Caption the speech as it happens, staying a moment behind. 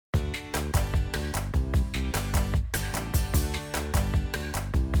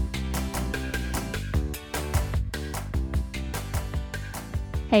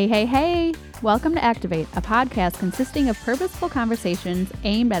Hey, hey, hey! Welcome to Activate, a podcast consisting of purposeful conversations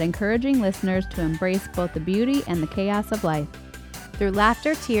aimed at encouraging listeners to embrace both the beauty and the chaos of life. Through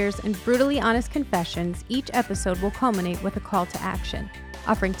laughter, tears, and brutally honest confessions, each episode will culminate with a call to action,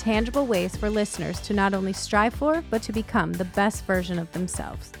 offering tangible ways for listeners to not only strive for, but to become the best version of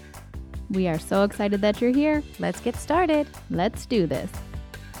themselves. We are so excited that you're here. Let's get started. Let's do this.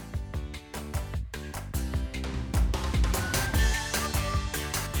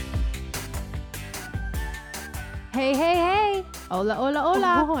 Hey, hey, hey! Hola, hola,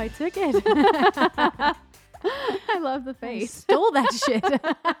 hola! Oh, I took it. I love the I face. stole that shit. Do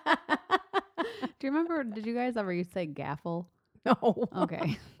you remember, did you guys ever used to say gaffle? No.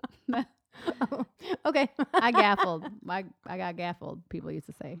 Okay. Okay. I gaffled. I got gaffled, people used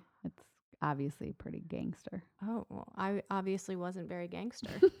to say. It's obviously pretty gangster. Oh, well, I obviously wasn't very gangster.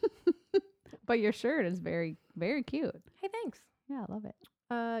 But your shirt is very, very cute. Hey, thanks. Yeah, I love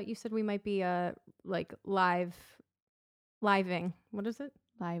it. You said we might be like living. What is it?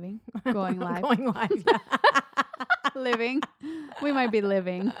 Living. Going live. Going live. Yeah. Living. We might be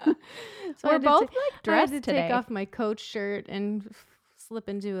living. So We're both like I had dressed to today. take off my coach shirt and slip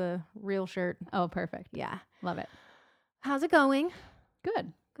into a real shirt. Oh, perfect. Yeah. Love it. How's it going?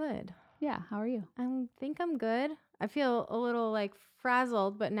 Good. Good. Yeah. How are you? I think I'm good. I feel a little like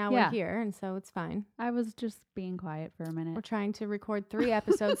frazzled, but now Yeah. we're here, and so it's fine. I was just being quiet for a We're minute trying to record 3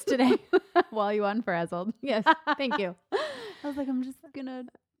 episodes today. while you unfrazzled. Yes. Thank you. I was like, I'm just gonna.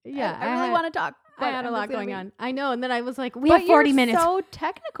 Yeah. I really want to talk. I had a lot going on. I know. And then I was like, we But have 40 you're minutes. so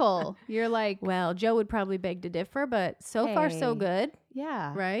technical. You're like, Well, Joe would probably beg to differ, but so far so Hey. good,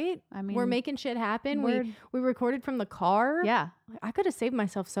 yeah. right? I mean, We're making shit happen. we're- We recorded from the car. Yeah. I could have saved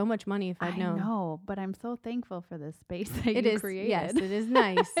myself so much money if I'd I known. know, but I'm so thankful for this space that It you is created. yes, it is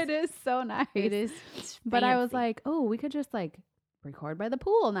nice. It is so nice. It is. But I was fancy. like, oh, we could just like record by the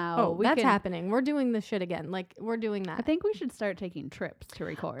pool now. oh, we that's can, happening. We're doing this shit again. Like we're doing that. I think we should start taking trips to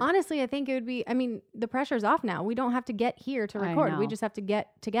record. Honestly, I think it would be. I mean, the pressure's off now. We don't have to get here to I record. We know. just have to get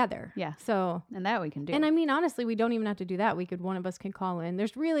together. Yeah. So, And that we can do. and I mean, honestly, we don't even have to do that. One of us can call in.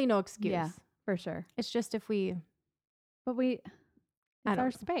 There's really no excuse. Yeah. For sure. It's just if we. But it's I don't our know.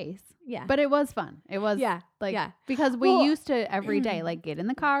 space. Yeah. But it was fun. It was yeah. like yeah. because we Well, used to every day like get in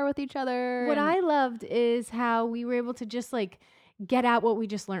the car with each other. What and- I loved is how we were able to just like get out what we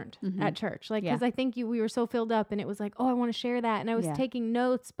just learned Mhm. at church. Like, Yeah. because I think we were so filled up and it was like, oh, I want to share that. And I was Yeah. taking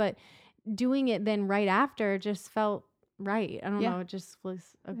notes, but doing it then right after just felt right. I don't Yeah. know. It just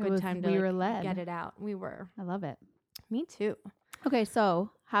was a It good was- time to we like, were led. get it out. We were. I love it. Me too. Okay, so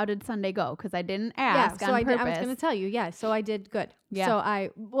how did Sunday go? Because I didn't ask so on I purpose. was going to tell you. Yeah. So I did good. Yeah. So I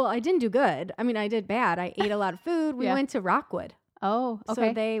didn't do good. I mean, I did bad. I ate a lot of food. We Yeah. went to Rockwood. Oh,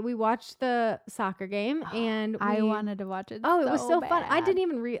 okay. So we watched the soccer game and I we- wanted to watch it. Oh, it was so fun. I bad. didn't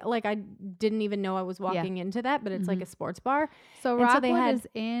even I didn't even know I was walking into that, but it's like Mhm. a sports bar So and so Rockwood they had- is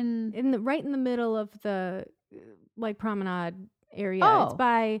in. right in the middle of the like promenade area. It's Oh.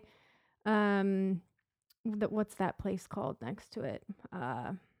 by what's that place called next to it?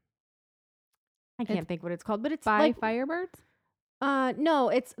 I can't It's think what it's called, but it's by like Firebirds. no,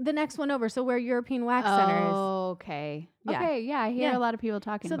 it's the next one over. So where European Wax Center is. Okay. Yeah. Okay. Yeah, I hear Yeah. a lot of people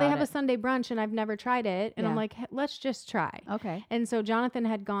talking So about they have it. a Sunday brunch, and I've never tried it, and I'm Yeah. like, let's just try. Okay. And so Jonathan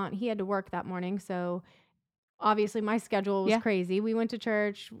had gone, he had to work that morning. So obviously my schedule was Yeah. crazy. We went to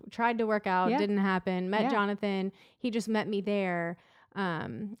church, tried to work out, Yeah. didn't happen, met Yeah. Jonathan. He just met me there.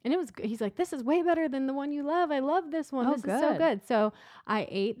 And it was, he's like, this is way better than the one you love. I love this one. Oh, This is so good. good. So I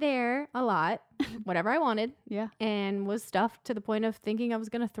ate there a lot, whatever I wanted, Yeah. and was stuffed to the point of thinking I was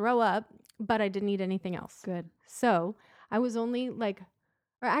going to throw up, but I didn't eat anything else. Good. So I was only like,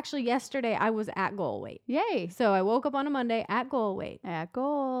 or actually yesterday I was at goal weight. Yay. So I woke up on a Monday at goal weight. At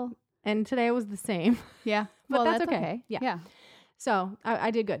goal. And today I was the same. Yeah. But well, that's that's okay. Yeah. Yeah. So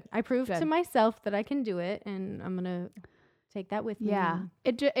I did good. I proved Good. to myself that I can do it, and I'm going to take that with me. Yeah.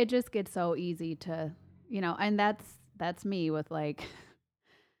 It just gets so easy to, and that's me with like,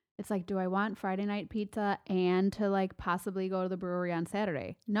 it's like, do I want Friday night pizza and to like possibly go to the brewery on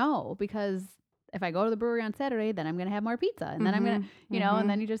Saturday? No, because if I go to the brewery on Saturday, then I'm going to have more pizza and then I'm going to, and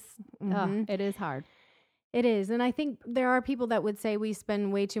then you just, Mhm. it is hard. It is. And I think there are people that would say we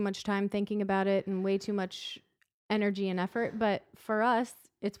spend way too much time thinking about it and way too much energy and effort. But for us,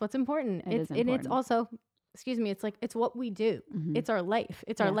 it's what's important. It is And it's important. also, it's like, it's what we do. Mhm. It's our life.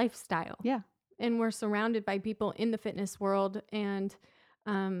 It's our Yeah. lifestyle. Yeah. And we're surrounded by people in the fitness world, and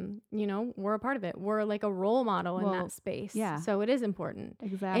we're a part of it. We're like a role model in Well, that space. yeah. So it is important.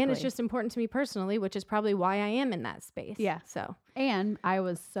 Exactly. And it's just important to me personally, which is probably why I am in that space. Yeah. So and I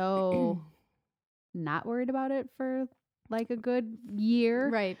was so not worried about it for like a good year.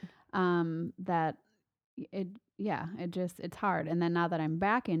 Right. That it's hard. And then now that I'm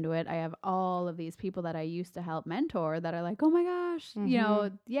back into it, I have all of these people that I used to help mentor that are like, oh my gosh,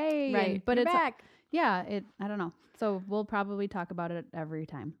 yay. Right. But You're it's back. I don't know. So we'll probably talk about it every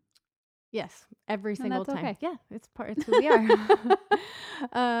time. Yes, every single that's time. okay. Yeah, it's who we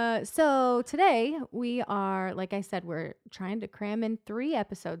are. So today we are, like I said, we're trying to cram in 3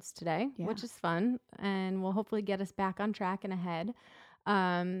 episodes today, which is fun, and will hopefully get us back on track and ahead.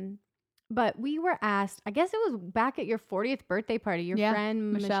 But we were asked, I guess it was back at your 40th birthday party, your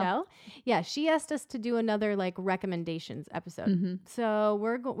friend Michelle. Yeah, she asked us to do another like recommendations episode. Mm-hmm. So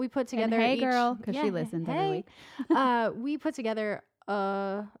we put together. And hey, girl, because she listens every week. We put together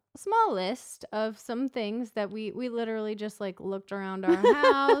a small list of some things that we literally just like looked around our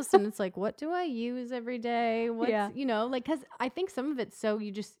house and it's like, what do I use every day? What's, like, cause I think some of it's so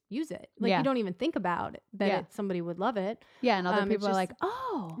you just use it. Like you don't even think about it, that somebody would love it. Yeah. And other people are like,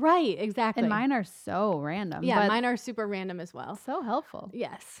 oh, right. Exactly. And mine are so random. Yeah. Mine are super random as well. So helpful.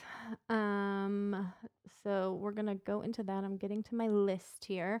 Yes. So we're going to go into that. I'm getting to my list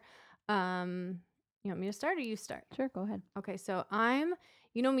here. You want me to start or you start? Sure, go ahead. Okay, so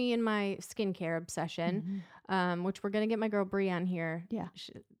you know me and my skincare obsession, which we're going to get my girl Brie on here. Yeah.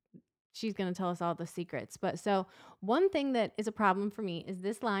 She's going to tell us all the secrets. But so one thing that is a problem for me is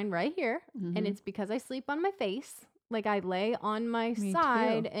this line right here. And it's because I sleep on my face. Like I lay on my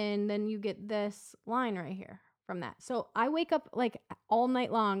side and then you get this line right here from that. So I wake up like all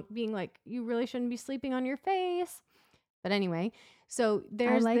night long being like, you really shouldn't be sleeping on your face. But anyway, so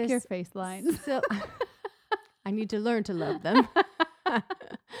there's I like your face lines. So I need to learn to love them.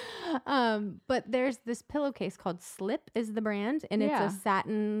 But there's this pillowcase called Slip is the brand, and it's a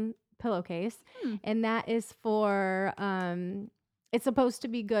satin pillowcase. And that is for, it's supposed to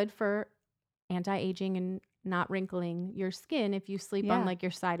be good for anti-aging and not wrinkling your skin if you sleep on like your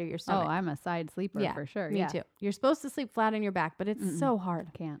side or your stomach. Oh, I'm a side sleeper for sure. Me too. You're supposed to sleep flat on your back, but it's so hard.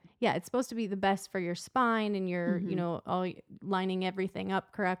 Can't. Yeah, it's supposed to be the best for your spine and your, all lining everything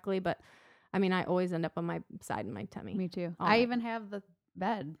up correctly. But I mean, I always end up on my side and my tummy. Me too. I even have the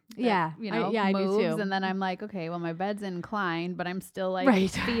bed. That, I moves, do too. And then I'm like, okay, well, my bed's inclined, but I'm still like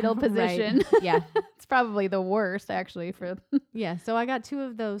fetal position. Yeah. It's probably the worst actually for. Yeah. So I got 2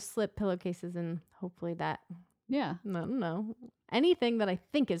 of those Slip pillowcases and hopefully that. Yeah. No. Anything that I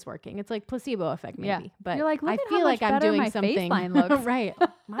think is working. It's like placebo effect maybe. Yeah. But you're like, I feel like I'm doing something. Face line looks. Right.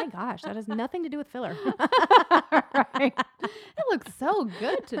 My gosh, that has nothing to do with filler. Right. It looks so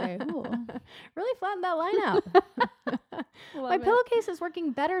good today. Ooh. Really flattened that line out. My pillowcase is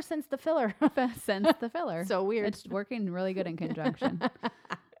working better since the filler. So weird. It's working really good in conjunction.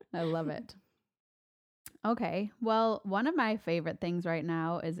 I love it. Okay. Well, one of my favorite things right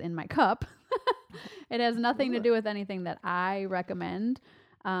now is in my cup. It has nothing to do with anything that I recommend,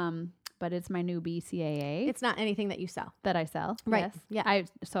 but it's my new BCAA. It's not anything that you sell. That I sell. Right. Yes.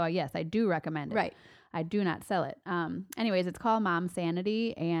 Yeah. I do recommend it. Right. I do not sell it. Anyways, it's called Mom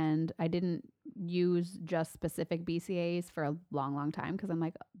Sanity, and I didn't use just specific BCAAs for a long, long time because I'm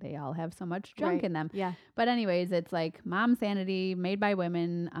like, they all have so much junk in them. Yeah. But anyways, it's like Mom Sanity, made by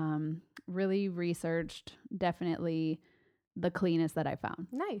women, really researched, definitely the cleanest that I found.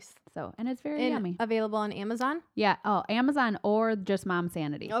 Nice. So, and it's very yummy. Available on Amazon? Yeah. Oh, Amazon or just Mom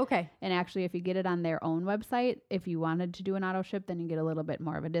Sanity. Okay. And actually, if you get it on their own website, if you wanted to do an auto ship, then you get a little bit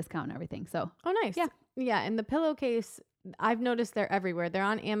more of a discount and everything. So. Oh, nice. Yeah. Yeah. And the pillowcase, I've noticed they're everywhere. They're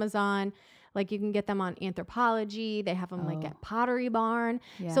on Amazon. Like you can get them on Anthropology. They have them like at Pottery Barn.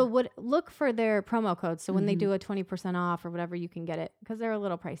 Yeah. So look for their promo codes. So when they do a 20% off or whatever, you can get it because they're a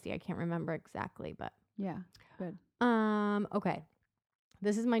little pricey. I can't remember exactly, but. Yeah. Good. Okay.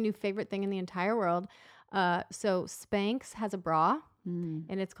 This is my new favorite thing in the entire world. So Spanx has a bra and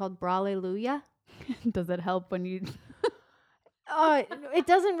it's called Braleluja. Does it help when you... It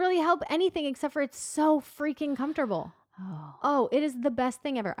doesn't really help anything except for it's so freaking comfortable. Oh, it is the best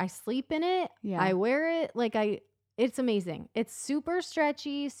thing ever. I sleep in it. Yeah. I wear it. It's amazing. It's super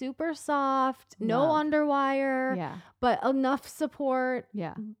stretchy, super soft, no underwire. Yeah. But enough support.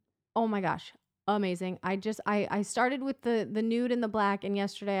 Yeah. Oh my gosh. Amazing. I started with the nude and the black, and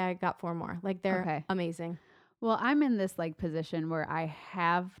yesterday I got 4 more. Like they're amazing. Well, I'm in this like position where I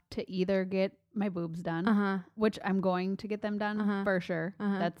have to either get my boobs done, which I'm going to get them done for sure.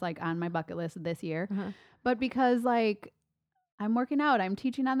 That's like on my bucket list this year. But because like I'm working out, I'm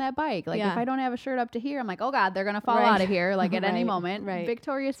teaching on that bike. Like if I don't have a shirt up to here, I'm like, oh God, they're going to fall out of here like at any moment. Right.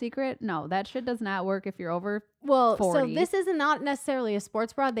 Victoria's Secret. No, that shit does not work if you're over 40. So this is not necessarily a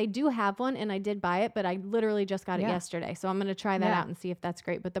sports bra. They do have one and I did buy it, but I literally just got it yesterday. So I'm going to try that out and see if that's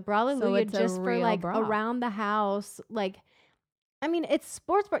great. But the Braleluja just for like around the house, like I mean, it's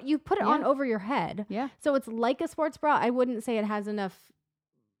sports bra. You put it on over your head. Yeah. So it's like a sports bra. I wouldn't say it has enough.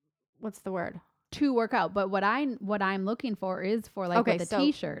 What's the word? To work out. But what I'm looking for is for like with a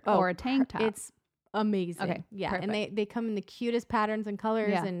t-shirt or a tank top. It's amazing. Okay. Yeah. Perfect. And they come in the cutest patterns and colors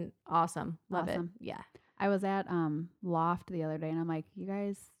Yeah. and awesome. Love it. Awesome. Yeah. I was at Loft the other day and I'm like, you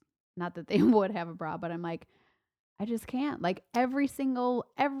guys, not that they would have a bra, but I'm like, I just can't. Like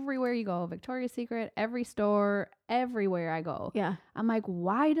everywhere you go, Victoria's Secret, every store, everywhere I go. Yeah. I'm like,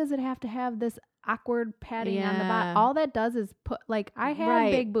 why does it have to have this awkward padding on the Yeah. bottom? All that does is put, like, I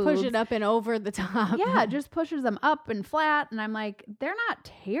have big boobs. Push it up and over the top. Yeah, it just pushes them up and flat. And I'm like, they're not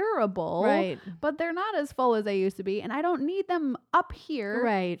terrible. Right. But they're not as full as they used to be. And I don't need them up here.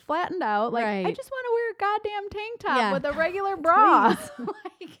 Right. Flattened out. Like, I Right. just want to wear a goddamn tank top Yeah. with a regular bra. Please.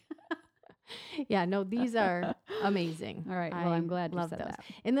 Like, Yeah, no, these are amazing. all right. Well, I'm glad you love said those. that.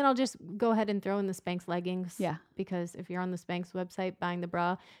 And then I'll just go ahead and throw in the Spanx leggings. Yeah. Because if you're on the Spanx website buying the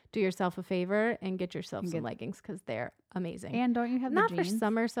bra, do yourself a favor and get yourself some leggings because they're amazing. And don't you have not the for jeans?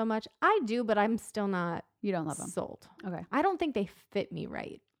 summer so much. I do, but I'm still not You don't love them. sold. Okay. I don't think they fit me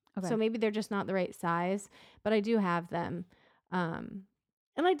right. Okay. So maybe they're just not the right size, but I do have them. And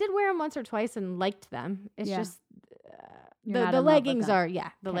I did wear them once or twice and liked them. It's Yeah. just You're not the in love with leggings them. are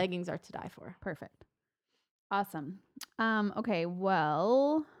the Okay. leggings are to die for. Perfect. Awesome. Okay,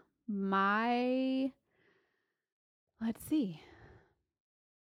 well, let's see.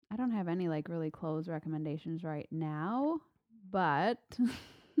 I don't have any like really clothes recommendations right now, but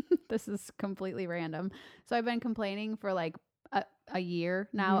this is completely random. So I've been complaining for like a year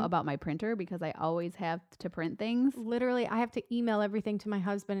now Mhm. about my printer because I always have to print things. Literally, I have to email everything to my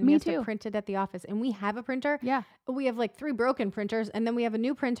husband and Me he has too. to print it at the office. And we have a printer. Yeah. We have like 3 broken printers and then we have a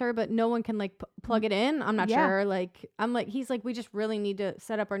new printer, but no one can like plug it in. I'm not Yeah. sure. Like, he's like, we just really need to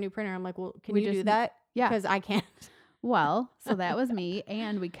set up our new printer. I'm like, well, can We you do just- that? Yeah. Because I can't. Well, so that was me,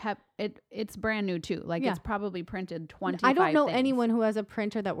 and we kept it. It's brand new too. Like Yeah. it's probably printed 25 I don't know things. anyone who has a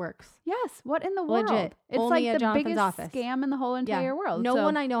printer that works. Yes. What in the world? Legit. It's Only like at the Jonathan's biggest office. scam in the whole entire world. No So-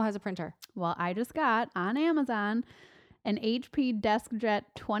 one I know has a printer. Well, I just got on Amazon an HP DeskJet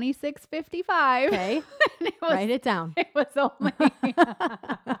 2655. Okay. And it was, Write it down. It was only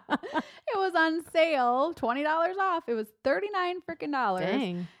it was on sale, $20 off. It was $39 freaking dollars.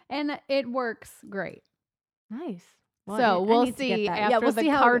 Dang. And it works great. Nice. Well, So I we'll need to get see that. after we'll the see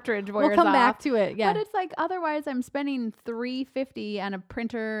how cartridge wears we'll come off. back to it. Yeah. But it's like otherwise I'm spending $350 on a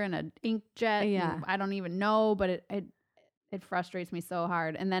printer and an inkjet. Yeah. And I don't even know, but it frustrates me so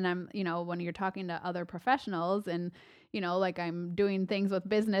hard. And then I'm, when you're talking to other professionals and, like I'm doing things with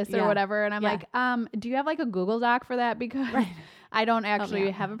business or Yeah. whatever. And I'm Yeah. like, do you have like a Google Doc for that? Because Right. I don't actually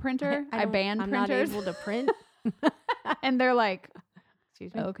yeah. have a printer. I don't- ban I'm printers. not able to print. And they're like,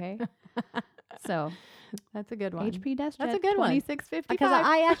 Excuse me. okay. So That's a good one. HP DeskJet That's a good one. 2655. Because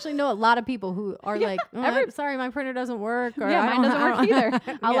I actually know a lot of people who are Yeah, like, oh, every- sorry, my printer doesn't work. Or yeah, I mine don't- doesn't I work don't-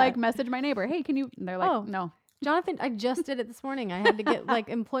 either. I'll Yeah. like message my neighbor, hey, can you? And they're like, Oh. no. Jonathan, I just did it this morning. I had to get like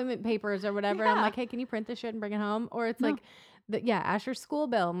employment papers or whatever. And I'm Yeah. like, hey, can you print this shit and bring it home? Or it's No. like, Asher's school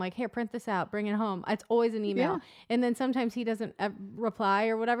bill. I'm like, here, print this out, bring it home. It's always an email. Yeah. And then sometimes he doesn't reply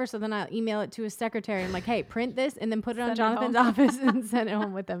or whatever. So then I'll email it to his secretary. I'm like, hey, print this and then put it on Send it Jonathan's home. office and send it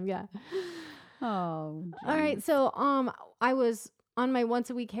home with him. Yeah. Oh. All right. geez. So I was on my once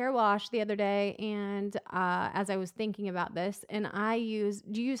a week hair wash the other day. And as I was thinking about this, and do you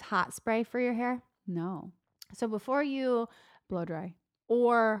use hot spray for your hair? No. So before you Blow dry.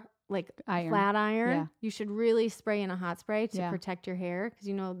 or like Iron. flat iron, Yeah. you should really spray in a hot spray to Yeah. protect your hair because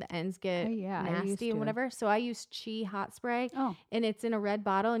the ends get Yeah, I used nasty and to. whatever. So I use Chi hot spray Oh. and it's in a red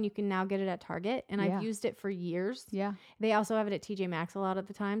bottle and you can now get it at Target and Yeah. I've used it for years. Yeah. They also have it at TJ Maxx a lot of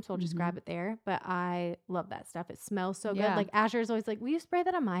the time, so I'll just Mhm. grab it there. But I love that stuff. It smells so Yeah. good. Like Asher's always like, will you spray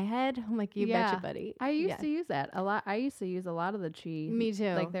that on my head? I'm like, you Yeah. betcha, buddy. I used Yeah. to use that a lot. I used to use a lot of the Chi. Me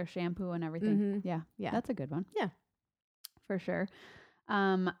too. Like their shampoo and everything. Mhm. Yeah. Yeah. That's a good one. Yeah. For sure.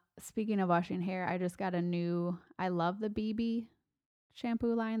 Speaking of washing hair, I just got I love the BB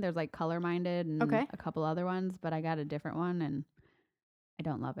shampoo line. There's like Color Minded and Okay. a couple other ones, but I got a different one and I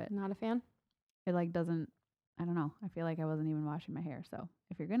don't love it. Not a fan. It like doesn't, I don't know. I feel like I wasn't even washing my hair. So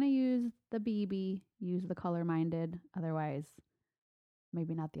if you're going to use the BB, use the Color Minded. Otherwise,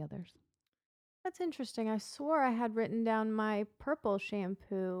 maybe not the others. That's interesting. I swore I had written down my purple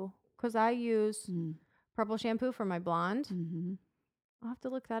shampoo because I use purple shampoo for my blonde. Mm-hmm. I'll have to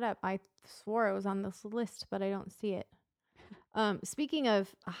look that up. I swore it was on this list, but I don't see it. Speaking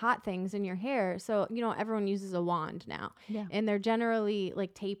of hot things in your hair, so everyone uses a wand now. Yeah. And they're generally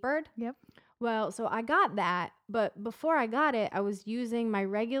like tapered. Yep. Well, so I got that, but before I got it, I was using my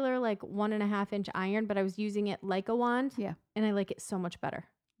regular like 1.5 inch iron, but I was using it like a wand. Yeah. And I like it so much better.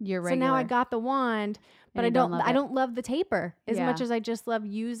 You're So regular. now I got the wand, but And you don't love I it. don't love the taper as Yeah. much as I just love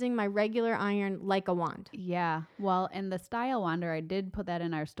using my regular iron like a wand. Yeah. Well, and the style wander, I did put that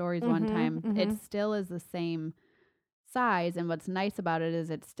in our stories one time. It still is the same size. And what's nice about it is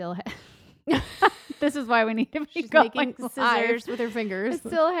it still this is why we need to be She's going making live. scissors with her fingers. It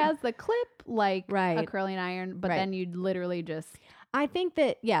still has the clip like a Right. curling iron, but Right. then you literally just I think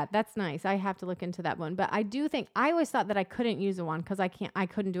that, yeah, that's nice. I have to look into that one. But I do think, I always thought that I couldn't use a wand because I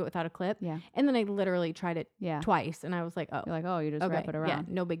couldn't do it without a clip. Yeah. And then I literally tried it Yeah. twice and I was like, oh, You're like, oh, you just okay, wrap it yeah, around.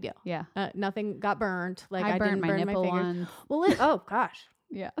 no big deal. Yeah. Nothing got burned. Like I burnt didn't burn my nipple fingers. once. Well, oh gosh,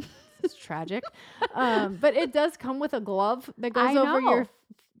 Yeah. it's tragic. But it does come with a glove that goes I over know. your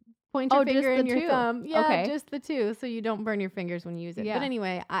pointer Oh, just finger the and your two. thumb. Yeah, Okay. just the two, so you don't burn your fingers when you use it. Yeah. But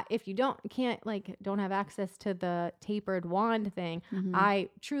anyway, if you don't have access to the tapered wand thing, Mhm. I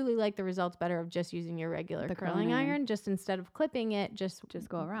truly like the results better of just using your regular The curling curling iron. iron. Just instead of clipping it, just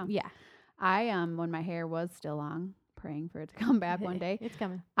go around. Yeah, I when my hair was still long, praying for it to come back one day, it's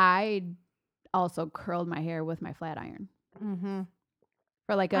coming. I also curled my hair with my flat iron Mm-hmm.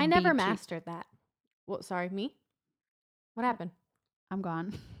 for like a I never beachy- mastered that. Well, sorry, me. What happened? I'm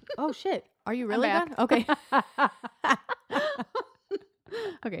gone. Oh shit! Are you really back. gone? Okay.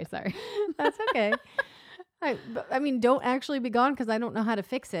 Okay, sorry. That's okay. I mean, don't actually be gone because I don't know how to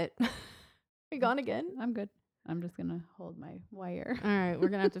fix it. Be gone again? I'm good. I'm just gonna hold my wire. All right, we're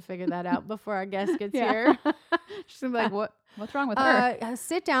gonna have to figure that out before our guest gets Yeah. here. She's gonna be like, what's wrong with her?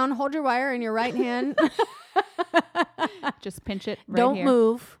 Sit down, hold your wire in your right hand. Just pinch it right Don't here.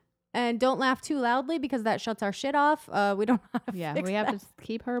 move, and don't laugh too loudly because that shuts our shit off. We don't know how to Yeah, fix we have that. to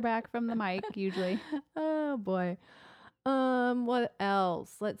keep her back from the mic usually. Oh boy. What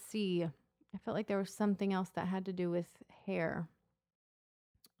else? Let's see. I felt like there was something else that had to do with hair.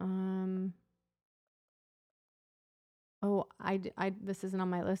 Oh, I this isn't on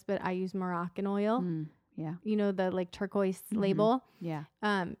my list, but I use Moroccan oil. Mm, yeah, You know, the like turquoise Mhm. label. yeah.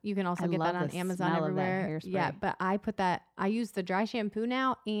 You can also I get that love on the Amazon smell of that everywhere. Yeah, hairspray. but I use the dry shampoo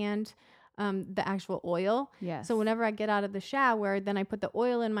now and the actual oil. Yes. So whenever I get out of the shower, then I put the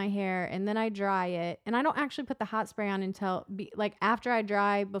oil in my hair and then I dry it. And I don't actually put the hot spray on until like after I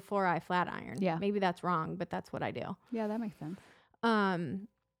dry before I flat iron. Yeah. Maybe that's wrong, but that's what I do. Yeah, that makes sense.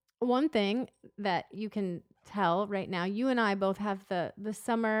 One thing that you can tell right now, you and I both have the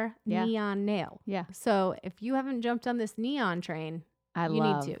summer Yeah. neon nail. Yeah, So if you haven't jumped on this neon train, I you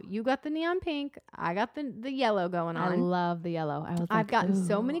love. need to. You got the neon pink. I got the yellow going I on. love the yellow. I was I've like, gotten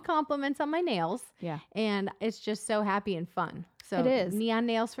so many "Ooh." compliments on my nails, Yeah. and it's just so happy and fun. So It is. neon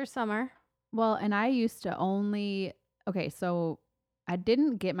nails for summer. Well, and I used to only so I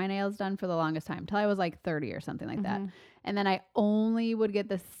didn't get my nails done for the longest time till I was like 30 or something like that. Mhm. And then I only would get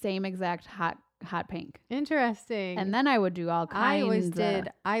the same exact hot pink. Interesting. And then I would do all kinds I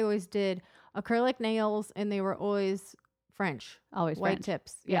always did acrylic nails, and they were always French, always white French.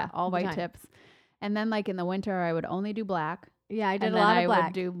 tips. Yeah, all the white time. tips. And then like in the winter I would only do black. Yeah, I did and a then lot I of black.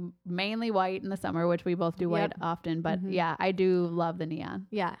 would do mainly white in the summer, which we both do white Yep. often. But Mhm. yeah, I do love the neon.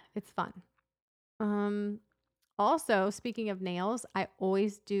 Yeah, it's fun. Also, speaking of nails, I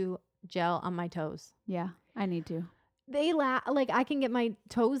always do gel on my toes. Yeah, I need to. They like I can get my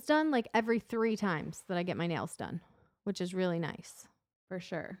toes done like every 3 times that I get my nails done, which is really nice. For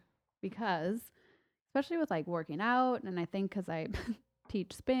sure. Because especially with like working out, and I think because I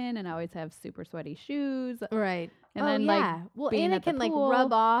teach spin and I always have super sweaty shoes. Right. And then like well, being and at it the can like pool.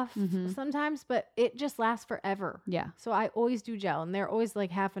 rub off Mhm. sometimes, but it just lasts forever. Yeah, So I always do gel, and they're always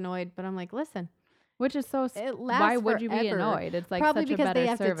like half annoyed, but I'm like, listen, which is so. it lasts Why would you be forever. annoyed? It's like Probably such a because better they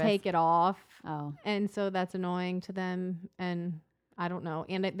have service. to take it off, Oh, and so that's annoying to them, and I don't know,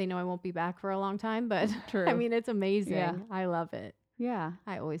 and they know I won't be back for a long time, but true. I mean, it's amazing. Yeah. I love it. yeah.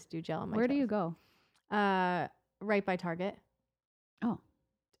 I always do gel on my Where do toes. you go? Right by Target. Oh.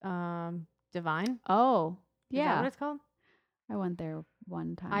 Divine. Oh, Is that yeah. what it's called? I went there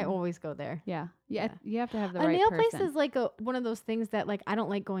one time. I always go there. Yeah. Yeah. You have to have the A right nail person. place is like one of those things that like I don't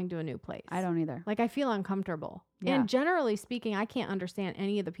like going to a new place. I don't either. Like I feel uncomfortable. Yeah. And generally speaking, I can't understand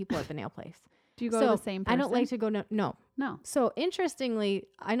any of the people at the nail place. Do you go so to the same person? I don't like to go no. No. So interestingly,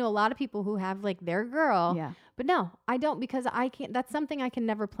 I know a lot of people who have like their girl, Yeah. but no, I don't because I can't. That's something I can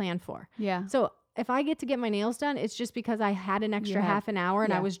never plan for. Yeah. So if I get to get my nails done, it's just because I had an extra have- half an hour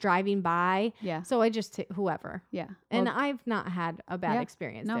and I yeah. was driving by. Yeah. So I just whoever. Yeah. And Well, I've not had a bad yeah,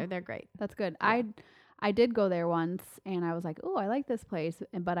 experience no. there. They're great. that's good. Yeah. I did go there once and I was like, oh, I like this place.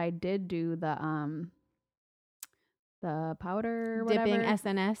 But I did do the the powder, whatever. Dipping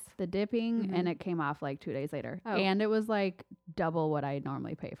SNS. The dipping, Mhm. and it came off like 2 days later. Oh. And it was like double what I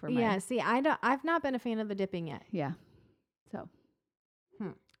normally pay for my. Yeah. See, I've not been a fan of the dipping yet. Yeah. So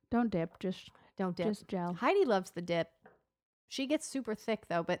Hmm. don't dip, just Don't dip. just gel. Heidi loves the dip. She gets super thick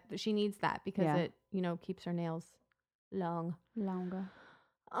though, but she needs that because Yeah. it, keeps her nails long. Longer.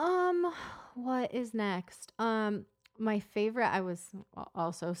 What is next? My favorite, I was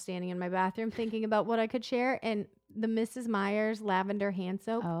also standing in my bathroom thinking about what I could share, and the Mrs. Meyer's lavender hand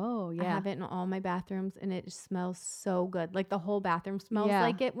soap. Oh, I yeah. have it in all my bathrooms, and it smells so good. Like the whole bathroom smells Yeah.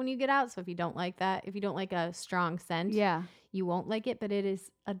 like it when you get out. So if you don't like that, if you don't like a strong scent, Yeah. you won't like it, but it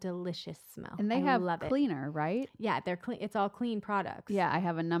is a delicious smell. And they I have love it. cleaner, right? Yeah, they're clean. It's all clean products. Yeah, I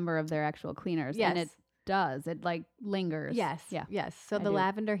have a number of their actual cleaners. Yes. And it does. It like lingers. Yes. Yeah. Yes. So I the do.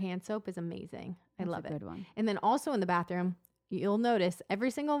 lavender hand soap is amazing. I That's love a it. good one. And then also in the bathroom, you'll notice every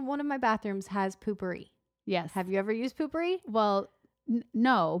single one of my bathrooms has poopery. Yes. Have you ever used poopery? Well,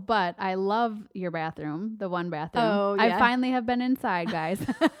 no, but I love your bathroom, the one bathroom. Oh, I yeah. finally have been inside, guys.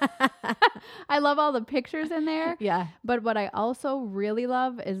 I love all the pictures in there. Yeah. But what I also really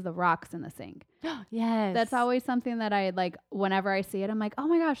love is the rocks in the sink. Yes. That's always something that I like whenever I see it. I'm like, oh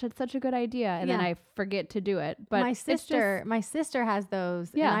my gosh, that's such a good idea. And then Yeah. I forget to do it. But my it's sister has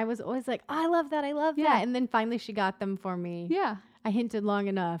those. Yeah. And I was always like, I love that. I love Yeah. that. And then finally she got them for me. yeah. I hinted long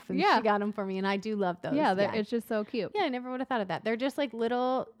enough and Yeah. she got them for me. And I do love those. Yeah. It's just so cute. Yeah, I never would have thought of that. They're just like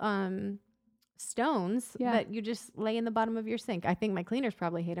little stones Yeah. that you just lay in the bottom of your sink. I think my cleaners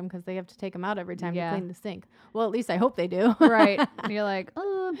probably hate them because they have to take them out every time Yeah. you clean the sink. Well, at least I hope they do. Right. And you're like,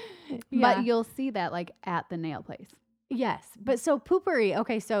 oh. Yeah. But you'll see that like at the nail place. Yes. But so poopery,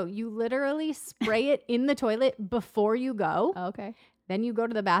 okay, so you literally spray it in the toilet before you go. Okay. Then you go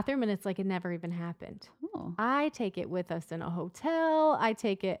to the bathroom and it's like it never even happened. Oh. I take it with us in a hotel. I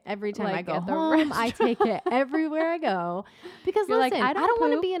take it every time I Like go at the home. I take it everywhere I go. Because You're like, listen, I I don't don't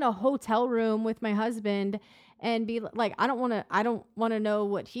want to poop. be in a hotel room with my husband and be like, I don't want to know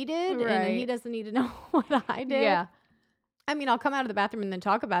what he did. And he Right. doesn't need to know what I did. Yeah. I mean, I'll come out of the bathroom and then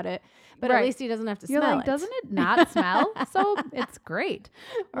talk about it, but at Right. least he doesn't have to You're smell like, it. doesn't it not smell? So it's great.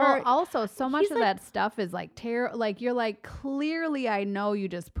 Well, Or also, so much he's of like- that stuff is like like you're like, clearly I know you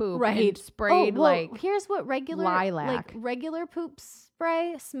just pooped and Right. sprayed well, like here's what regular lilac. regular poop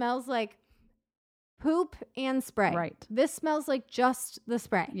spray smells like. Poop and spray. Right. This smells like just the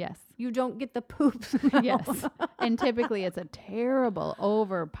spray. yes. You don't get the poop smell. Yes. And typically it's a terrible,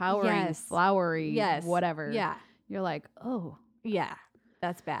 overpowering, Yes. flowery, Yes. whatever. Yeah. You're like, oh, Yeah.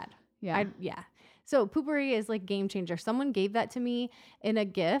 That's bad. yeah. Yeah. So poopery is like game changer. Someone gave that to me in a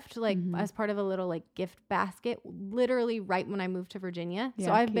gift, like Mhm. as part of a little like gift basket, literally right when I moved to Virginia. So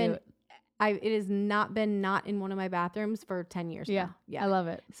Yeah, I've been, cute. it has not been not in one of my bathrooms for 10 years Yeah. now. Yeah. I love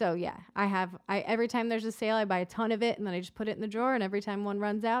it. So yeah, every time there's a sale, I buy a ton of it and then I just put it in the drawer. And every time one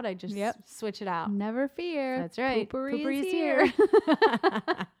runs out, I just Yep. switch it out. Never fear. That's right. Poopery Poopery is is here.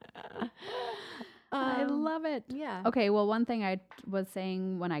 here. I love it. Yeah. Okay, well, one thing I was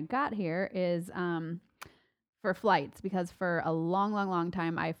saying when I got here is for flights, because for a long, long, long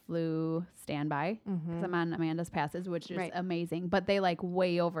time I flew standby because I'm on Amanda's passes, which is Right. amazing. But they like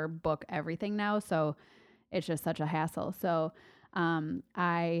way overbook everything now, so it's just such a hassle. So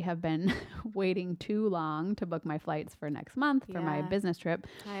I have been waiting too long to book my flights for next month for my Yeah. business trip.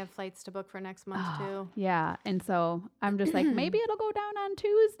 I have flights to book for next month Oh, too. Yeah, and so I'm just like, maybe it'll go down on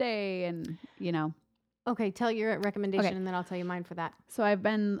Tuesday, and you know. Okay, tell your recommendation Okay. and then I'll tell you mine for that. So I've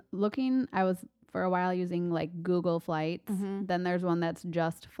been looking, I was for a while using like Google Flights. Mhm. Then there's one that's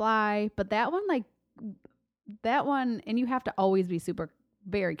Just Fly, but that one, and you have to always be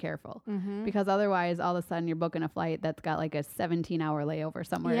very careful Mm-hmm. because otherwise all of a sudden you're booking a flight that's got like a 17-hour layover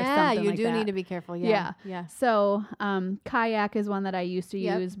somewhere. or Yeah, something you like do that. need to be careful. Yeah. Yeah. Yeah. So Kayak is one that I used to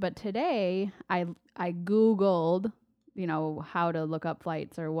Yep. use, but today I Googled, how to look up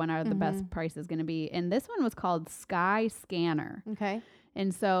flights or when are the best prices going to be. And this one was called Sky Scanner. Okay.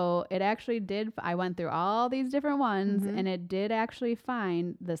 And so it actually I went through all these different ones Mhm. and it did actually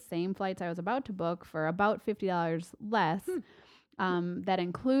find the same flights I was about to book for about $50 less. That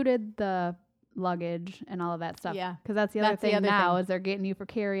included the luggage and all of that stuff. Yeah. Because that's the other That's the thing other now thing. is they're getting you for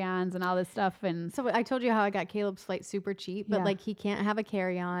carry-ons and all this stuff. And So I told you how I got Caleb's flight super cheap, but Yeah. like he can't have a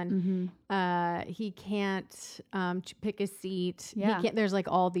carry-on. He can't pick a seat. Yeah. He can't, there's like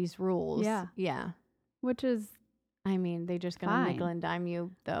all these rules. Yeah. Yeah. which is I mean, they just gonna Fine. nickel and dime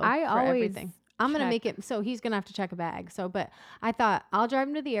you though. I for always everything. I'm gonna make it so he's gonna have to check a bag. So, but I thought I'll drive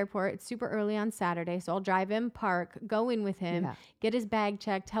him to the airport. It's super early on Saturday, so I'll drive him, park, go in with him, Yeah. get his bag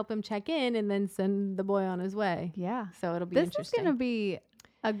checked, help him check in, and then send the boy on his way. Yeah. So it'll be This is interesting. going to be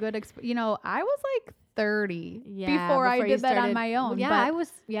a good I was like 30 Yeah, before I before you did that on started- my own. Yeah,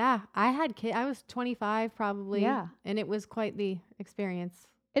 but I had kids. I was 25 probably. Yeah. And it was quite the experience.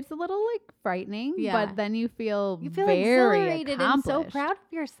 it's a little like frightening, Yeah. but then you feel You feel very exhilarated and so accomplished. proud of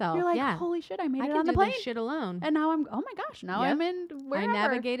yourself. You're like, yeah. holy shit, I made I it can on the do plane. this shit alone. And now I'm, oh my gosh, now Yep. I'm in wherever. I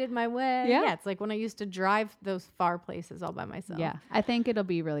navigated my way. Yeah. It's like when I used to drive those far places all by myself. Yeah, I think it'll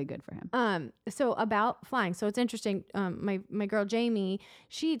be really good for him. So about flying. So it's interesting. My girl Jamie,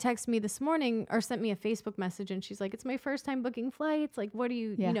 she texted me this morning or sent me a Facebook message and she's like, it's my first time booking flights. Like, what do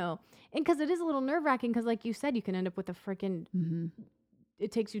you, Yeah. you know, and cause it is a little nerve wracking. Cause like you said, you can end up with a freaking,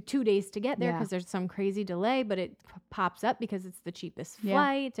 it takes you 2 days to get there Yeah. because there's some crazy delay, but it pops up because it's the cheapest Yeah.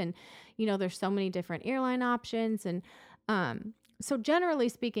 flight. And, you know, there's so many different airline options. And, so generally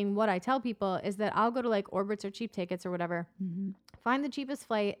speaking, what I tell people is that I'll go to like Orbitz or Cheap Tickets or whatever, find the cheapest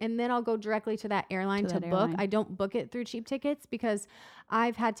flight, and then I'll go directly to that airline to that book. airline. I don't book it through Cheap Tickets because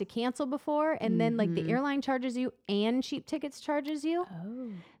I've had to cancel before, and then like the airline charges you and Cheap Tickets charges you. Oh.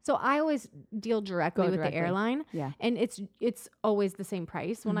 So I always deal directly with directly. the airline. Yeah. And it's always the same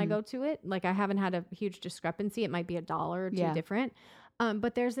price when I go to it. Like I haven't had a huge discrepancy. It might be $1 or $2 Yeah. different.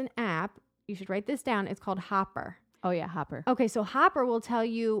 But there's an app. You should write this down. It's called Hopper. Oh yeah, Hopper. Okay, so Hopper will tell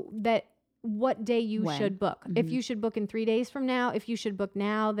you that what day you When. should book. If you should book in 3 days from now, if you should book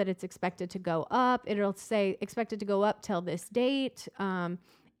now, that it's expected to go up. It'll say expected to go up till this date.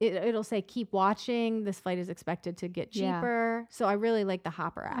 It'll say keep watching. This flight is expected to get Yeah. cheaper. So I really like the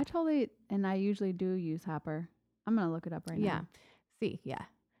Hopper app. I usually do use Hopper. I'm gonna look it up right Yeah. now. See, yeah.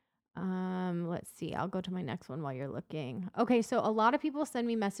 Let's see. I'll go to my next one while you're looking. Okay, so a lot of people send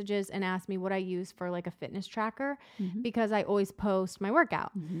me messages and ask me what I use for like a fitness tracker because I always post my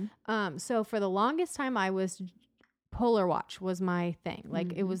workout. So for the longest time I was Polar Watch was my thing.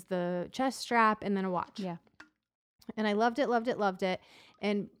 Like it was the chest strap and then a watch. Yeah. And I loved it.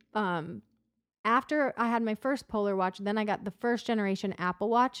 And after I had my first Polar Watch, then I got the first generation Apple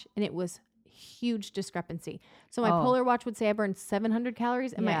Watch and it was huge discrepancy. So my Polar Watch would say I burned 700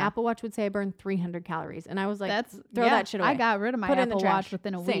 calories and my Yeah. Apple Watch would say I burned 300 calories. And I was like, throw yeah, that shit away. I got rid of my Put it in the Apple trash. Watch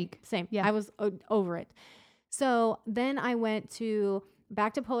within a Same, week. Same. Yeah. I was over it. So then I went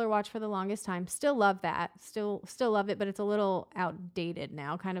back to Polar Watch for the longest time. Still love that. Still love it, but it's a little outdated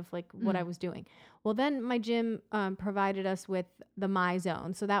now, kind of like what I was doing. Well, then my gym provided us with the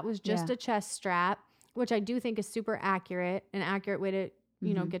MyZone. So that was just Yeah. a chest strap, which I do think is super accurate, an accurate way to,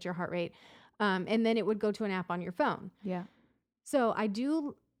 you know, get your heart rate. And then it would go to an app on your phone. Yeah. So I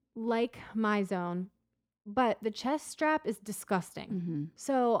do like MyZone, but the chest strap is disgusting.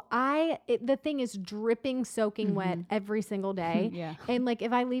 So the thing is dripping, soaking wet every single day. Yeah. And like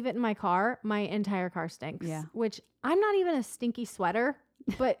if I leave it in my car, my entire car stinks. Yeah. Which I'm not even a stinky sweater,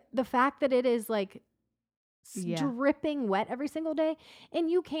 but the fact that it is like Yeah. dripping wet every single day, and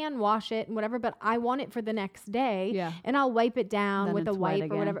you can wash it and whatever, but I want it for the next day. Yeah. And I'll wipe it down Then with a it's wet wipe or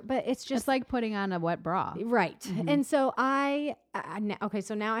again. whatever. But it's just Just like putting on a wet bra. right. And so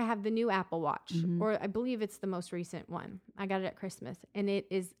so now I have the new Apple Watch, or I believe it's the most recent one. I got it at Christmas, and it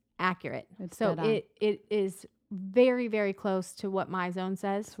is accurate. It's so dead on. it is very, very close to what MyZone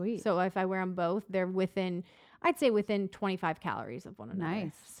says. Sweet. So if I wear them both, they're within 25 calories of one another.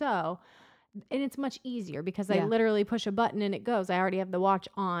 Nice. So, and it's much easier because I Yeah. literally push a button and it goes. I already have the watch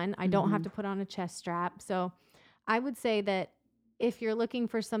on. I don't have to put on a chest strap. So I would say that if you're looking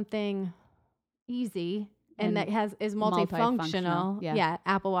for something easy and that is multifunctional, yeah.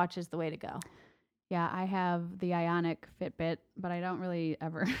 Apple Watch is the way to go. Yeah, I have the Ionic Fitbit, but I don't really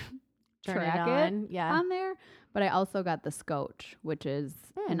ever Turn track it on. Yeah. on there. But I also got the Scotch, which is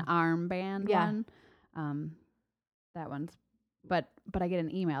an armband Yeah. one. That one's, but I get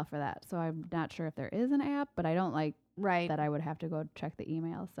an email for that, so I'm not sure if there is an app, but I don't like Right. that I would have to go check the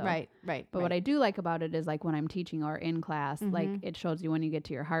email. So Right. But what I do like about it is like when I'm teaching or in class, like it shows you when you get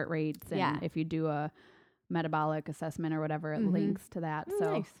to your heart rates, and Yeah. if you do a metabolic assessment or whatever, it links to that.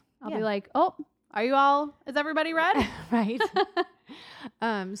 So Nice. I'll Yeah. be like, oh, is everybody read? Right.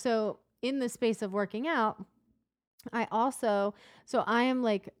 So in the space of working out, I am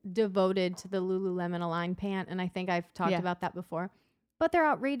like devoted to the Lululemon Align pant. And I think I've talked Yeah. about that before, but they're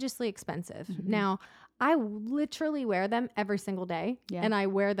outrageously expensive. Now I literally wear them every single day, Yeah. and I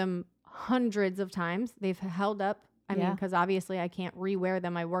wear them hundreds of times. They've held up. I mean, Yeah. because obviously I can't re-wear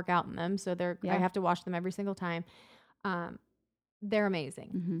them. I work out in them. So I Yeah. have to wash them every single time. They're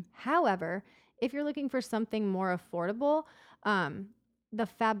amazing. However, if you're looking for something more affordable, the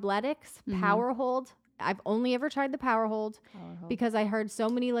Fabletics Power Hold, I've only ever tried the Power Hold because I heard so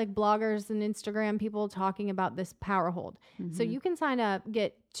many like bloggers and Instagram people talking about this Power Hold. So you can sign up,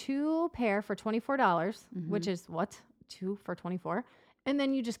 get 2 pair for $24, which is what? 2 for $24. And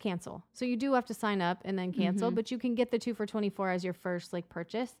then you just cancel. So you do have to sign up and then cancel, but you can get the 2 for $24 as your first like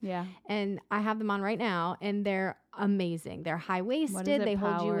purchase. Yeah. And I have them on right now and they're amazing. They're high-waisted. They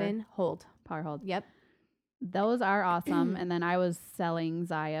hold you in. Power hold. Yep. Those are awesome. And then I was selling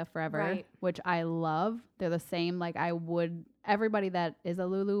Zaya forever, Right. which I love. They're the same. Like everybody that is a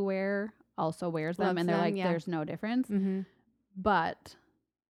Lulu wear also wears them. Loves And they're them, like, yeah. there's no difference. Mm-hmm. But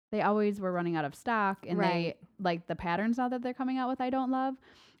they always were running out of stock. And Right. they like the patterns now that they're coming out with, I don't love.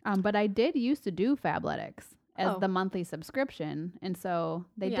 But I did used to do Fabletics as the monthly subscription. And so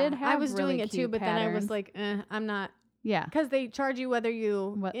they did have I was really doing it too, cute but then I patterns. was like, I'm not. Yeah. Because they charge you whether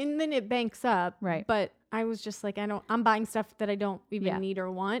you, and then it banks up. Right. But I was just like, I'm buying stuff that I don't even Yeah. need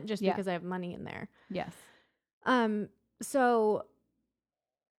or want just Yeah. because I have money in there. Yes. So.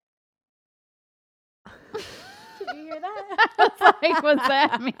 Did you hear that? I was like, what's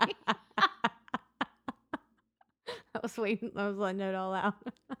that mean? I was waiting. I was letting it all out.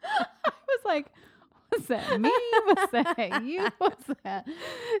 I was like, what's that me? What's that you? What's that?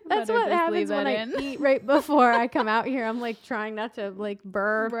 That's Better what just happens leave when that I in. eat right before I come out here. I'm like trying not to like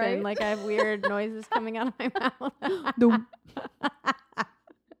burp Right. and like I have weird noises coming out of my mouth. Doom.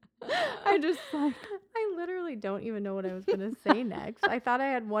 I just like, I literally don't even know what I was going to say next. I thought I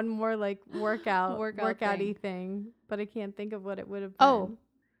had one more like workout-y thing, but I can't think of what it would have been. oh,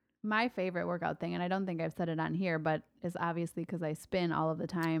 my favorite workout thing, and I don't think I've said it on here, but is obviously because I spin all of the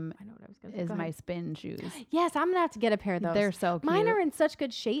time, I know what I was going to say. is Go my ahead. spin shoes. Yes, I'm going to have to get a pair of those. They're so cute. Mine are in such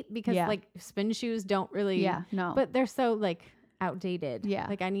good shape because Yeah. like spin shoes don't really, Yeah, no. but they're so like outdated. Yeah.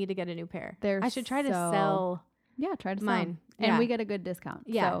 Like I need to get a new pair. They're I should try to so- sell yeah, try to sell mine. 'em. Yeah. And we get a good discount.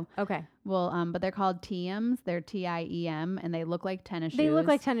 Yeah. So Okay. we'll, but they're called TIEMs. They're TIEM, and they look like tennis shoes. They look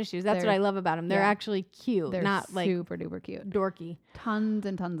like tennis shoes. That's what They're- I love about them. They're yeah. actually cute, They're not like super duper cute. dorky. Tons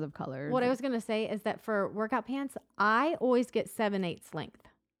and tons of colors. What I was going to say is that for workout pants, I always get 7/8 length.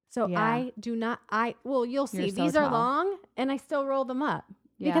 So Yeah. I do not, well, you'll see. You're so These are tall. long and I still roll them up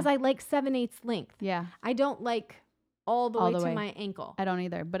because I like 7/8 length. Yeah, I don't like all the All way the to way. my ankle. I don't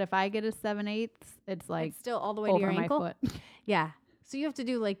either. But if I get a 7/8, it's like It's still all the way to over your my ankle. foot. Yeah. So you have to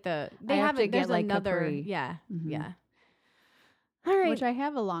do like they I have to there's get, like, another, capri. yeah. Mhm. Yeah. All right. Which I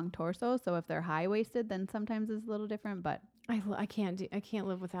have a long torso, so if they're high waisted, then sometimes it's a little different. But I can't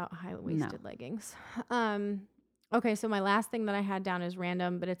live without high waisted leggings. Okay, so my last thing that I had down is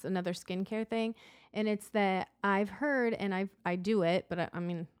random, but it's another skincare thing, and it's that I've heard and I do it, but I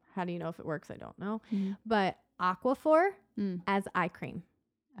mean, how do you know if it works? I don't know. But Aquaphor as eye cream.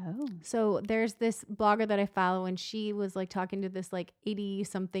 oh, So there's this blogger that I follow, and she was like talking to this like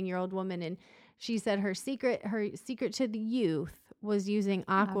 80-something-year-old woman, and she said her secret to the youth was using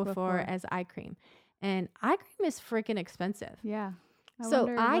Aquaphor Aquaphor. as eye cream, and eye cream is freaking expensive. yeah. So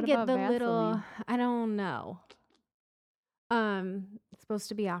wonder, I what get about the Vaseline? little, I don't know. It's supposed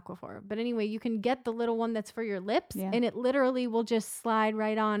to be Aquaphor, but anyway, you can get the little one that's for your lips, Yeah. and it literally will just slide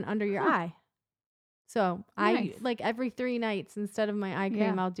right on under your eye. So I Nice. like every 3 nights instead of my eye cream,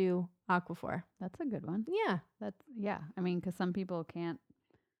 Yeah. I'll do Aquaphor. That's a good one. Yeah. Yeah. I mean, because some people can't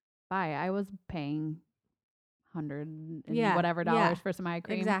buy. I was paying $100 and Yeah, whatever yeah. dollars for some eye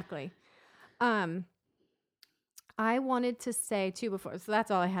cream. Exactly. I wanted to say too before, so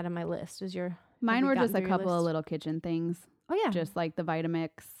that's all I had on my list. Is your Mine you were gotten just a through your couple of list? little kitchen things, oh yeah, just like the Vitamix.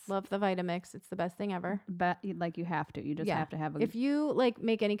 love the Vitamix. It's the best thing ever. But like you have to. You just Yeah. have to have a. If you like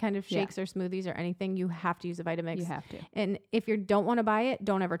make any kind of Yeah. shakes or smoothies or anything, you have to use a Vitamix. you have to. And if you don't want to buy it,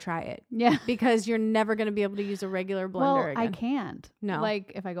 don't ever try it Yeah. because you're never going to be able to use a regular blender Well, again. I can't. No.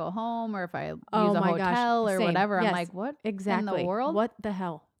 Like if I go home or if I Oh use a my gosh, hotel or same. whatever, I'm Yes. like, what Exactly. in the world? What the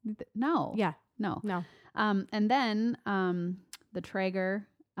hell? No. Yeah. No. No. And then the Traeger.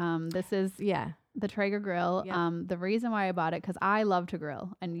 This is Yeah. the Traeger grill. Yep. The reason why I bought it, because I love to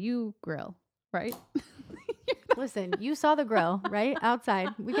grill and you grill, right? Listen, you saw the grill, right? Outside.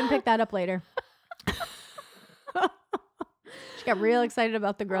 We can pick that up later. She got real excited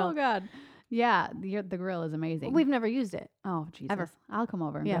about the grill. Oh God. Yeah. The grill is amazing. We've never used it. oh Jesus. ever. I'll come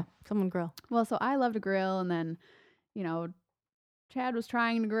over. and Yeah. grill. Someone grill. Well, so I love to grill, and then, Chad was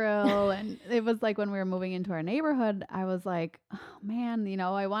trying to grill, and it was like when we were moving into our neighborhood, I was like, oh man,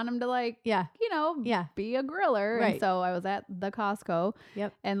 I want him to Yeah. Yeah. be a griller. Right. And so I was at the Costco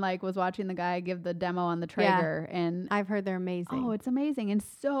Yep. and was watching the guy give the demo on the Traeger, and I've heard they're amazing. oh, it's amazing. And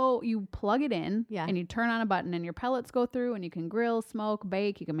so you plug it in, Yeah. and you turn on a button, and your pellets go through, and you can grill, smoke,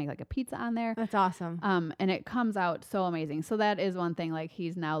 bake. You can make like a pizza on there. That's awesome. And it comes out so amazing. So that is one thing. Like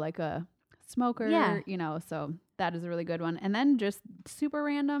he's now like a smoker, Yeah. so that is a really good one. And then just super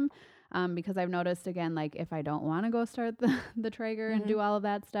random, because I've noticed again, like if I don't want to go start the Traeger and do all of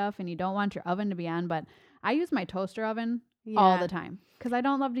that stuff, and you don't want your oven to be on, but I use my toaster oven all the time because I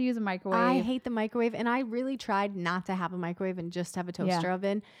don't love to use a microwave. I hate the microwave, and I really tried not to have a microwave and just have a toaster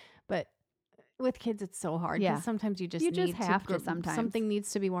oven, but with kids it's so hard because sometimes you just have to sometimes something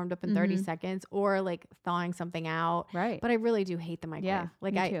needs to be warmed up in 30 seconds or like thawing something out, right? But I really do hate the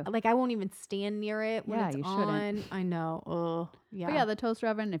microwave. I won't even stand near it when it's on. Shouldn't. I know. Oh yeah. But the toaster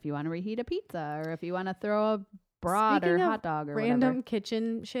oven, if you want to reheat a pizza or if you want to throw a broad or hot dog or random whatever.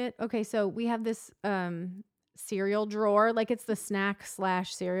 kitchen shit. Okay, so we have this cereal drawer, like it's the snack /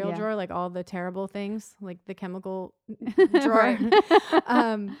 cereal drawer, like all the terrible things, like the chemical drawer.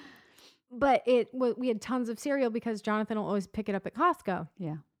 But we had tons of cereal because Jonathan will always pick it up at Costco.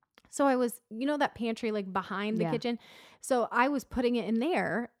 Yeah. So I was, that pantry like behind the kitchen. So I was putting it in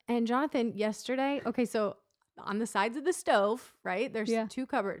there, and Jonathan yesterday, okay, so on the sides of the stove, right? There's 2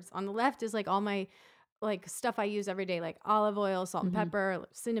 cupboards. On the left is like all my like stuff I use every day, like olive oil, salt and pepper,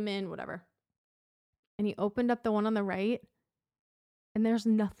 cinnamon, whatever. And he opened up the one on the right, and there's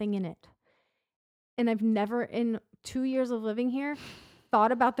nothing in it. And I've never in 2 years of living here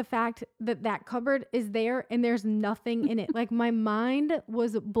thought about the fact that cupboard is there and there's nothing in it. Like my mind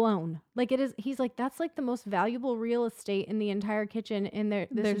was blown. Like it is, he's like, that's like the most valuable real estate in the entire kitchen. And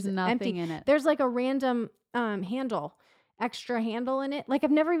there's nothing empty. In it. There's like a random extra handle in it. Like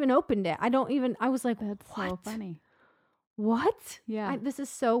I've never even opened it. I was like, that's what? So funny. What? Yeah. This is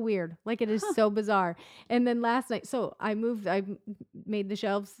so weird. Like it is so bizarre. And then last night, so I made the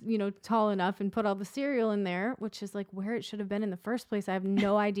shelves, tall enough and put all the cereal in there, which is like where it should have been in the first place. I have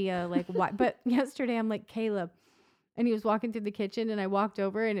no idea like why. But yesterday I'm like, Caleb, and he was walking through the kitchen and I walked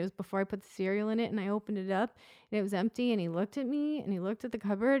over and it was before I put the cereal in it and I opened it up and it was empty and he looked at me and he looked at the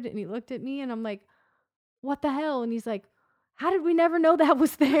cupboard and he looked at me and I'm like, what the hell? And he's like, how did we never know that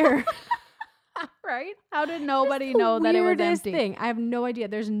was there? Right? How did nobody know that it was empty? Thing. I have no idea.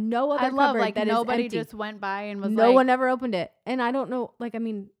 There's no other cupboard that nobody is empty. Just went by and was no one ever opened it. And I don't know,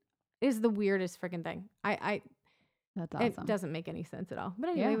 it's the weirdest freaking thing. That's awesome. It doesn't make any sense at all.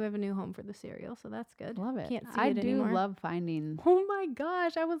 But anyway, we have a new home for the cereal, so that's good. Love it. Can't see it anymore. I do love finding. Oh my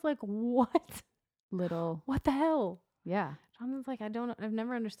gosh. I was like, what? What the hell? Yeah. Jonathan's like, I've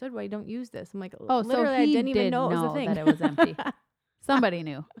never understood why you don't use this. I'm like, oh, literally, so he I didn't even know it was a thing. That it was empty. Somebody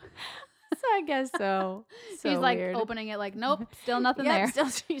knew. So I guess so. He's like opening it like, nope, still nothing there.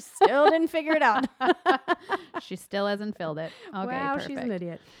 She still didn't figure it out. She still hasn't filled it. Okay, wow, perfect. she's an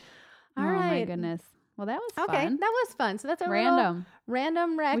idiot. All right. Oh my goodness. Well, that was okay. fun. That was fun. So that's a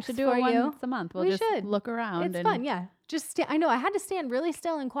random Rex. We should do it once a month. We should look around. It's fun. Yeah. Just I know I had to stand really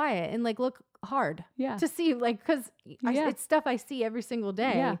still and quiet and like look hard. Yeah. To see because it's stuff I see every single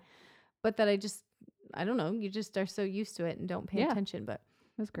day. Yeah. But that I don't know. You just are so used to it and don't pay attention. But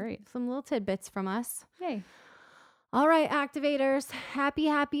it was great. Some little tidbits from us. Yay. All right, activators.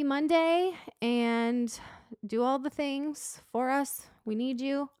 Happy Monday. And do all the things for us. We need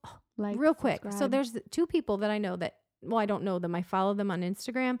you. Like, real quick. subscribe. So there's 2 people that I know that, well, I don't know them. I follow them on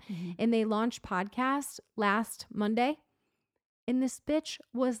Instagram and they launched podcasts last Monday. And this bitch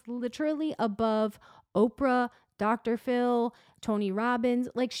was literally above Oprah, Dr. Phil, Tony Robbins.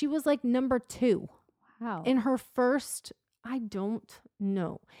 Like she was like number 2. Wow. In her first, I don't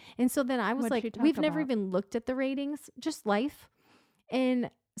know. And so then I was like, we've never even looked at the ratings, just life.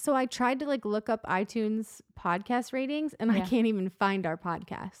 And so I tried to like look up iTunes podcast ratings and I can't even find our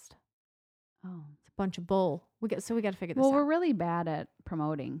podcast. Oh, it's a bunch of bull. We got to figure this out. Well, we're really bad at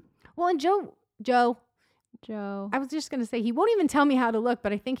promoting. Well, and Joe, I was just going to say, he won't even tell me how to look,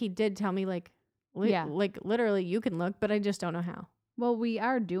 but I think he did tell me like literally you can look, but I just don't know how. Well, we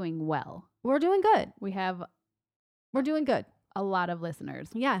are doing well. We're doing good. We're doing good. A lot of listeners.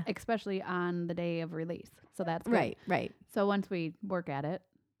 Yeah. Especially on the day of release. So that's good. Right. So once we work at it.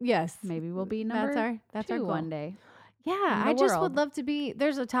 Yes. Maybe we'll be number that's 2 our goal. one day. Yeah. I just would love to be,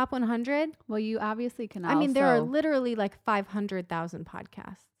 there's a top 100. Well, you obviously can also. I mean, there are literally like 500,000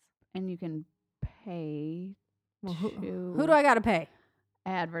 podcasts. And you can pay who do I got to pay?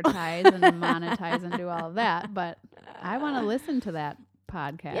 Advertise and monetize and do all of that. But I want to listen to that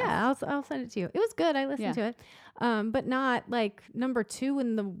podcast. Yeah, I'll send it to you. It was good. I listened to it. But not like number 2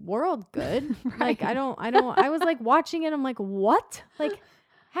 in the world good. Right. Like I was like watching it. I'm like, what? Like,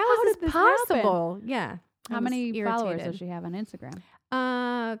 how is this possible? Happen? Yeah. How many followers does she have on Instagram?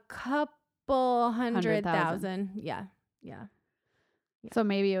 Couple 100,000. Yeah. So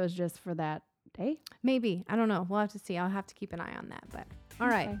maybe it was just for that day? Maybe. I don't know. We'll have to see. I'll have to keep an eye on that. But all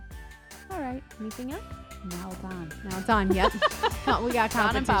right. Anything else? Now it's on. Yep. We got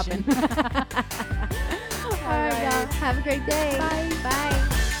competition. All right, y'all. Have a great day. Bye. Bye.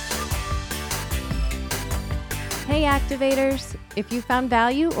 Hey, Hey Activators! If you found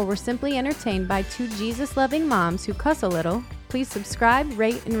value or were simply entertained by two Jesus-loving moms who cuss a little, please subscribe,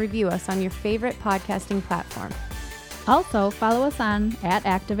 rate, and review us on your favorite podcasting platform. Also, follow us on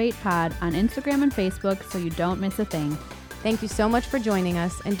 @ActivatePod on Instagram and Facebook so you don't miss a thing. Thank you so much for joining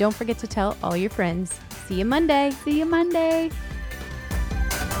us, and don't forget to tell all your friends. See you Monday! See you Monday!